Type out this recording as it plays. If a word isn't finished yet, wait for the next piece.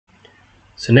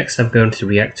So next I'm going to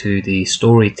react to the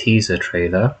story teaser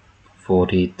trailer for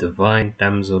the Divine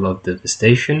Damsel of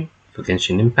Devastation for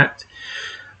Genshin Impact.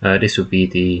 This would be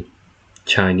the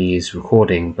Chinese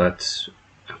recording, but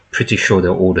I'm pretty sure they're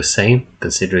all the same,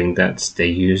 considering that they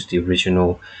used the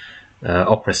original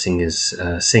opera singers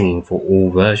singing for all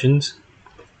versions.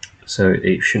 So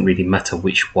it shouldn't really matter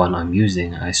which one I'm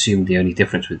using. I assume the only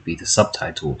difference would be the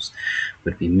subtitles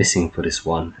would be missing for this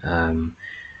one,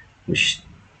 which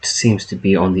seems to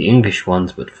be on the English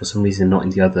ones, but for some reason not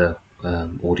in the other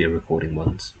audio recording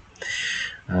ones.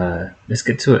 Let's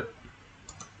get to it.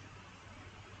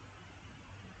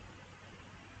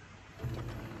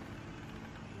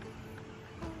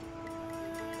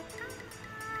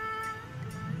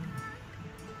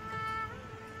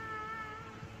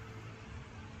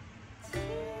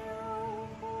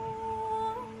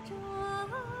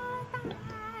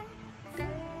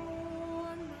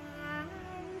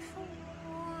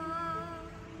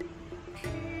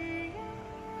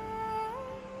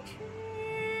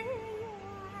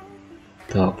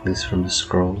 Darkness from the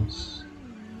scrolls,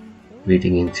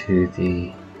 reading into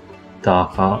the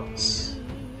dark arts.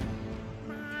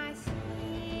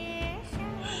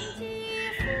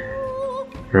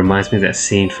 Reminds me of that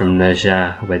scene from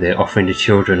Naja where they're offering the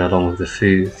children along with the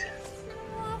food.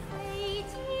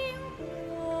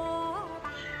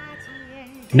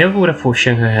 Never would have thought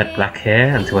Shenhe had black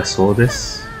hair until I saw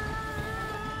this.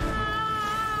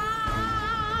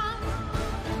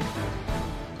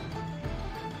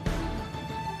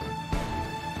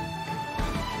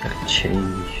 That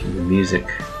change in the music.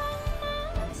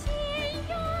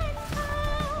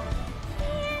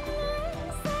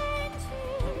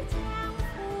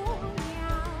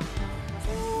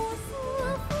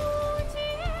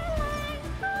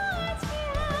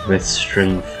 Red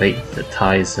string of fate that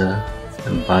ties her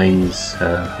and binds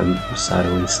her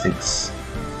homicidal instincts.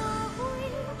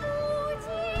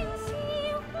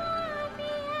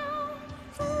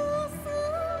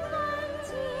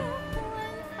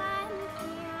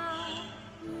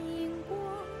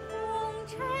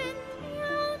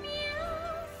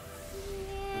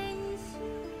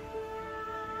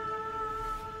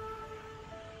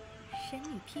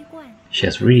 She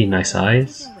has really nice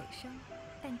eyes.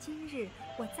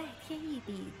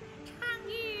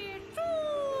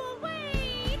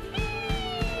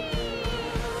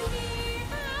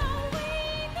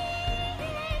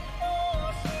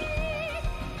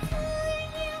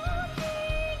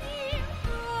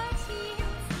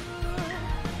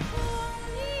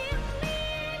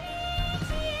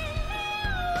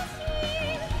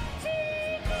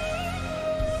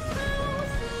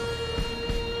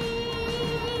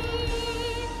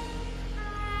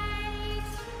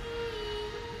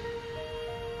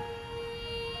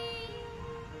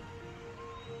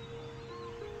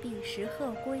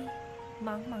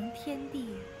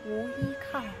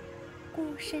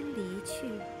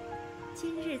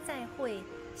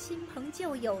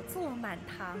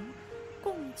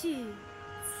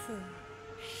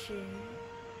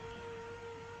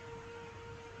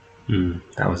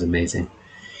 That was amazing.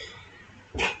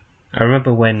 I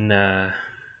remember when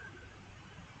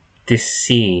this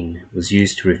scene was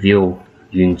used to reveal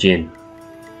Yunjin.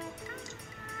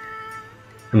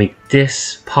 I mean,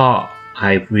 this part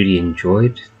I really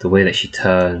enjoyed, the way that she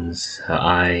turns, her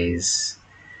eyes,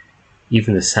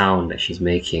 even the sound that she's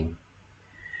making.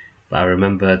 But I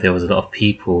remember there was a lot of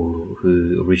people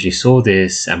who originally saw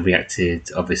this and reacted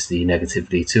obviously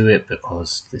negatively to it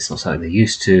because it's not something they're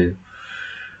used to.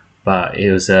 But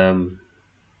it was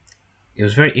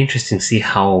very interesting to see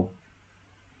how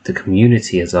the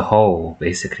community as a whole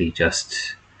basically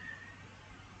just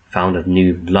found a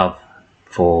new love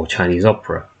for Chinese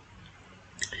opera.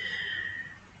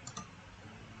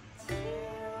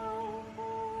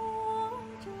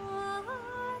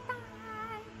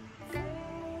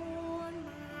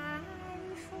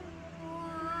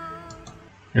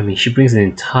 I mean, she brings an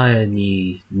entire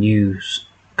new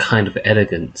kind of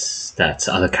elegance that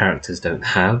other characters don't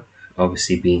have.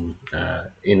 Obviously, being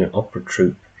in an opera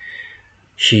troupe,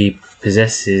 she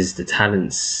possesses the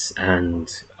talents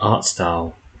and art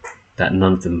style that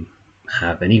none of them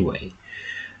have anyway.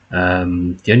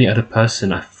 The only other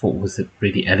person I thought was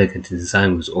really elegant in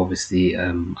design was obviously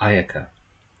Ayaka,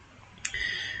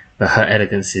 but her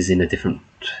elegance is in a different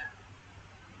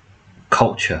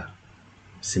culture,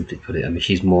 simply put it. I mean,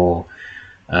 she's more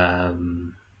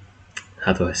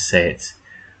how do I say it,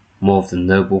 more of the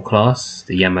noble class,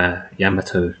 the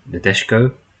Yamato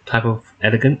Nadeshiko type of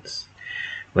elegance,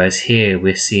 whereas here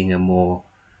we're seeing a more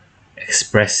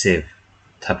expressive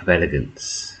type of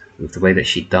elegance with the way that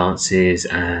she dances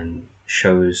and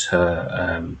shows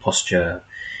her posture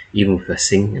even with her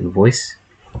singing and voice.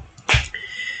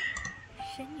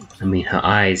 I mean, her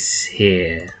eyes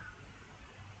here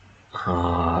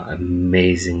are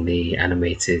amazingly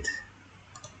animated.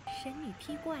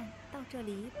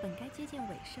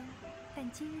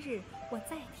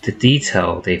 The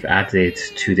detail they've added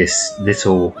to this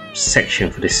little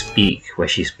section for this speak, where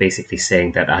she's basically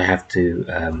saying that I have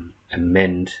to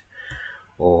amend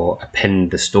or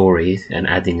append the story and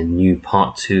adding a new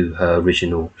part to her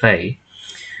original play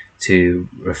to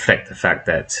reflect the fact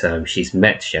that she's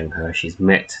met Zheng He, she's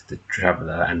met the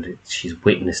Traveller, and she's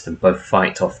witnessed them both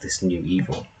fight off this new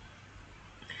evil.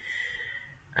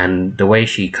 And the way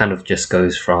she kind of just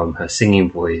goes from her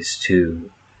singing voice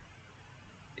to,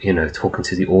 you know, talking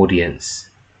to the audience,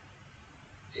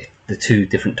 the two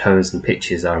different tones and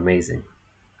pitches are amazing.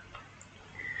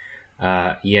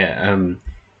 I've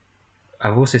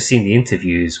also seen the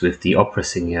interviews with the opera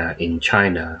singer in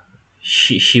China.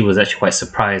 She was actually quite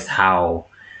surprised how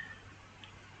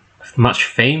much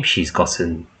fame she's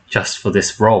gotten just for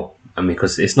this role. I mean,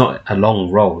 because it's not a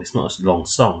long role, it's not a long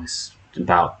song, it's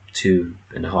about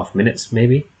 2.5 minutes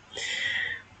maybe,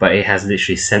 but it has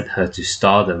literally sent her to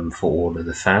stardom for all of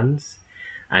the fans,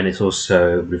 and it's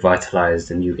also revitalized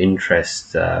a new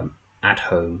interest at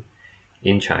home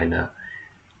in China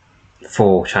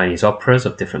for Chinese operas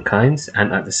of different kinds,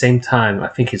 and at the same time I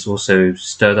think it's also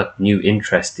stirred up new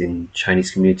interest in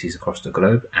Chinese communities across the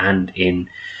globe and in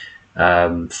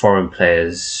foreign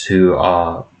players who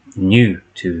are new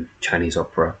to Chinese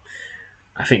opera.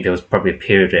 I think there was probably a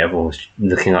period where everyone was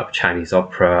looking up Chinese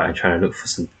opera and trying to look for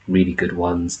some really good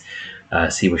ones,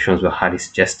 see which ones were highly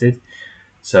suggested.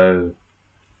 So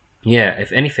yeah,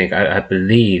 if anything, I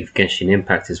believe Genshin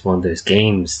Impact is one of those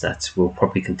games that will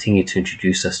probably continue to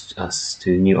introduce us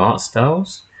to new art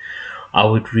styles. I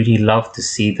would really love to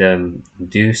see them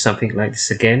do something like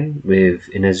this again with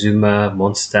Inazuma,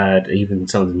 Mondstadt, even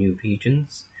some of the new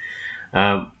regions.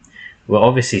 We're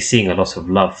obviously seeing a lot of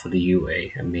love for the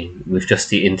UA. I mean, with just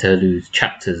the interlude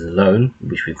chapters alone,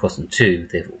 which we've gotten 2,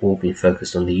 they've all been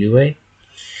focused on the UA.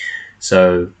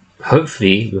 So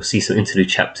hopefully you'll see some interlude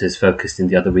chapters focused in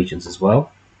the other regions as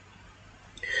well.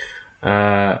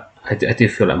 I do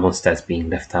feel like Mondstadt's being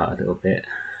left out a little bit.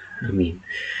 I mean,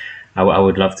 I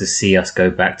would love to see us go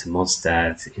back to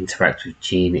Mondstadt, interact with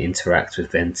Jean, interact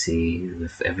with Venti,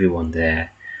 with everyone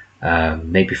there,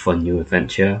 maybe for a new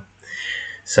adventure.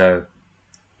 So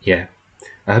yeah,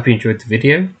 I hope you enjoyed the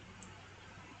video.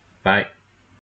 Bye.